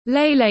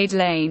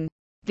Layladeline.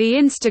 The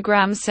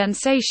Instagram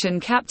sensation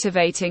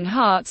captivating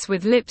hearts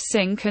with lip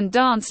sync and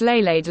dance.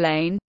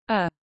 Layladeline,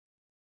 a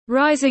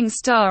rising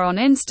star on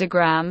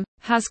Instagram,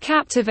 has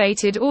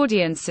captivated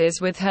audiences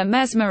with her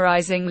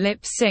mesmerizing lip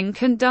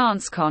sync and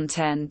dance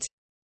content,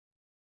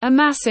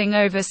 amassing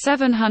over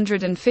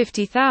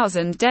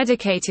 750,000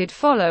 dedicated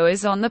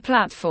followers on the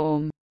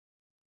platform.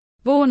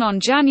 Born on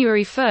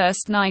January 1,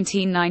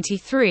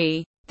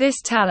 1993,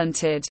 this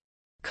talented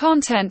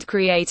content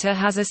creator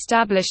has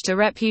established a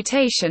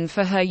reputation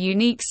for her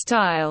unique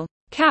style,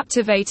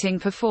 captivating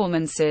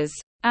performances,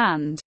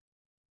 and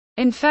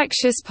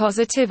infectious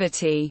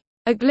positivity.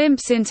 A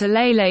glimpse into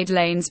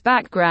Layladeline's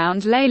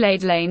background.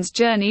 Layladeline's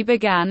journey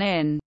began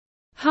in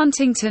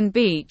Huntington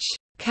Beach,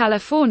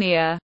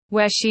 California,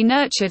 where she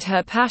nurtured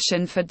her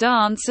passion for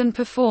dance and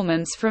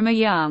performance from a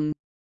young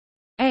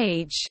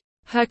age.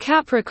 Her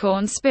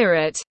Capricorn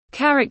spirit,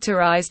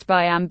 characterized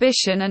by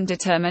ambition and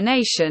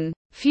determination,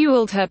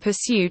 fueled her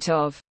pursuit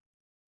of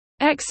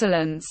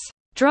excellence,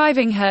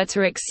 driving her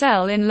to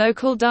excel in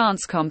local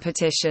dance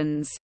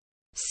competitions.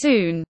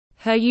 Soon,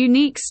 her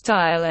unique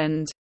style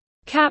and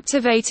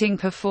captivating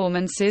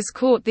performances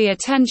caught the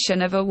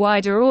attention of a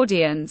wider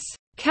audience,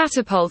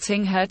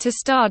 catapulting her to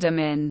stardom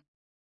in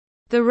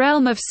the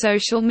realm of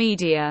social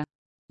media.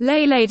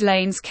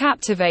 Layladeline's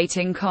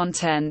captivating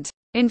content,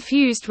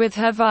 infused with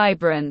her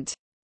vibrant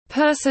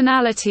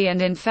personality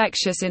and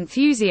infectious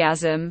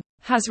enthusiasm,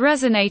 has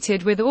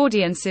resonated with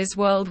audiences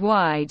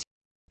worldwide.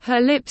 Her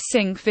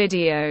lip-sync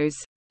videos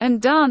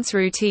and dance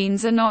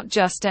routines are not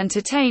just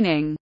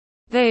entertaining.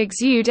 They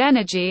exude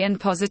energy and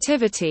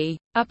positivity,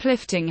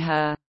 uplifting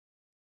her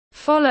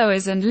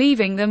followers and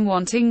leaving them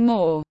wanting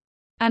more.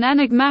 An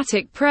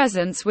enigmatic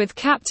presence with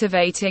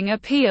captivating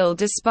appeal.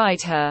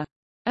 Despite her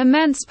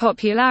immense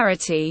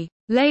popularity,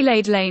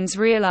 Layladeline's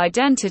real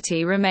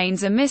identity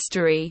remains a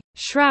mystery,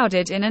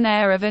 shrouded in an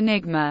air of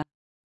enigma.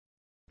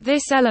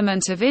 This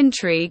element of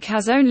intrigue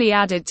has only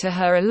added to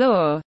her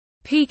allure,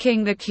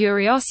 piquing the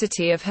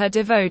curiosity of her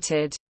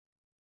devoted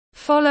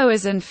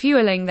followers and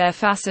fueling their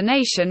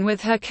fascination with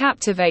her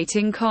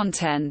captivating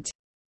content.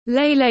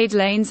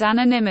 Layladeline's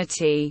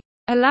anonymity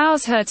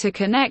allows her to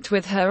connect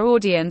with her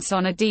audience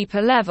on a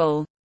deeper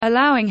level,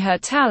 allowing her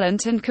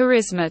talent and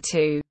charisma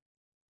to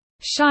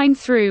shine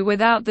through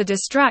without the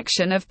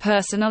distraction of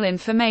personal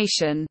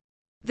information.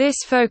 This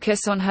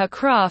focus on her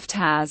craft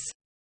has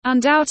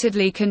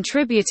undoubtedly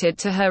contributed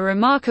to her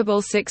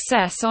remarkable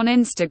success on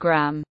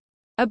Instagram.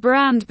 A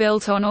brand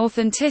built on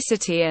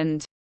authenticity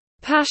and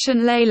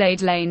passion.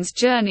 Layladeline's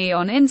journey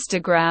on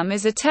Instagram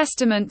is a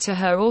testament to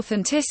her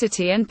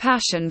authenticity and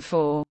passion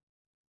for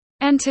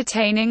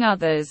entertaining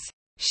others.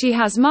 She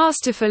has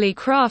masterfully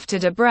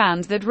crafted a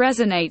brand that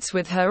resonates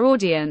with her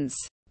audience,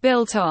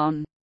 built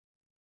on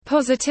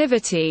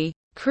positivity,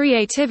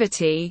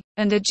 creativity,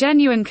 and a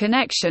genuine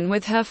connection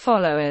with her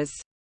followers.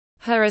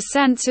 Her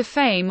ascent to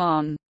fame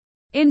on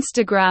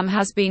Instagram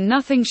has been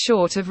nothing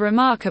short of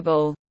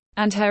remarkable,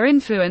 and her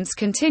influence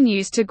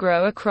continues to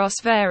grow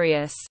across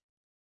various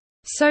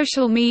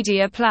social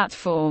media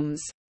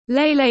platforms.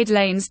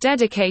 Layladeline's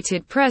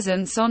dedicated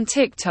presence on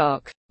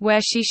TikTok,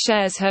 where she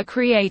shares her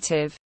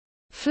creative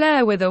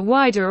flair with a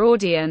wider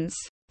audience,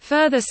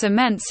 further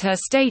cements her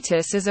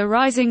status as a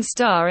rising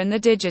star in the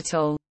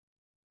digital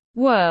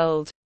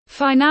world.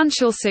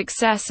 Financial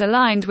success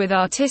aligned with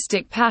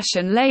artistic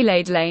passion.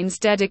 Layladeline's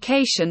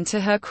dedication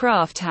to her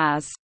craft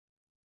has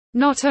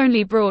not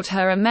only brought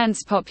her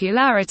immense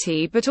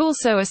popularity but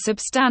also a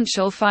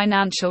substantial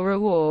financial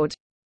reward.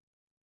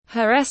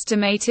 Her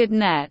estimated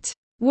net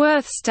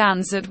worth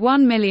stands at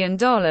 $1 million,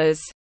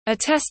 a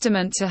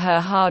testament to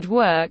her hard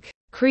work,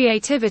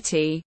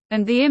 creativity,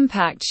 and the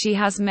impact she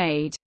has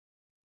made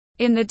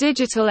in the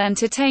digital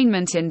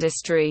entertainment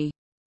industry.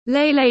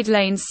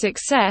 Layladeline's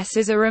success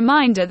is a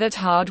reminder that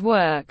hard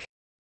work,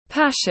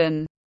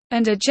 passion,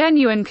 and a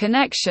genuine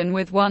connection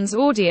with one's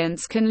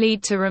audience can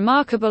lead to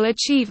remarkable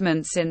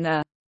achievements in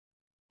the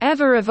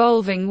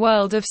ever-evolving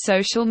world of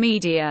social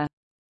media.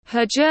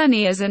 Her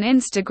journey as an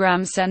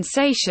Instagram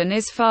sensation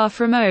is far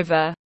from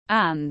over,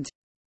 and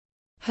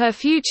her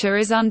future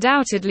is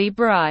undoubtedly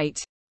bright.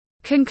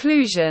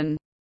 Conclusion.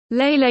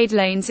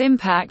 Layladeline's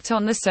impact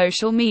on the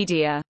social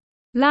media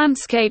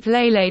landscape.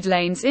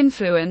 Layladeline's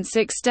influence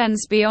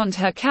extends beyond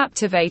her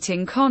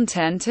captivating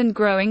content and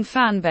growing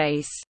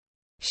fanbase.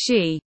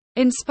 She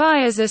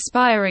inspires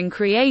aspiring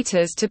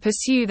creators to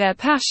pursue their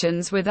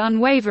passions with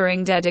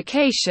unwavering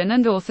dedication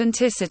and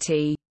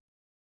authenticity.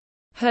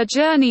 Her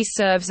journey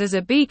serves as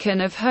a beacon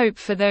of hope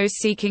for those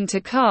seeking to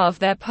carve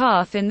their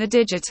path in the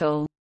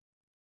digital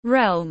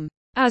realm.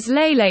 As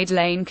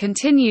Layladeline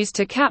continues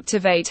to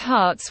captivate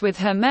hearts with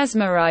her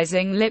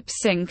mesmerizing lip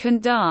sync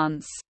and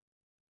dance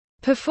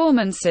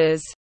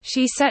performances,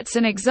 she sets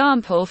an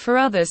example for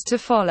others to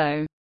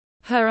follow.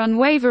 Her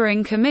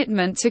unwavering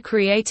commitment to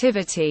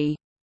creativity,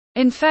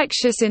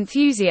 infectious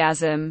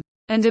enthusiasm,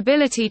 and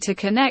ability to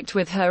connect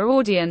with her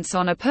audience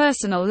on a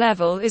personal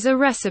level is a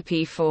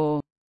recipe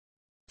for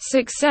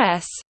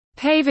success.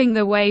 paving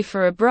the way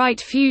for a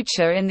bright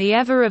future in the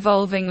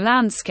ever-evolving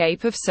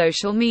landscape of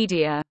social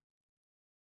media.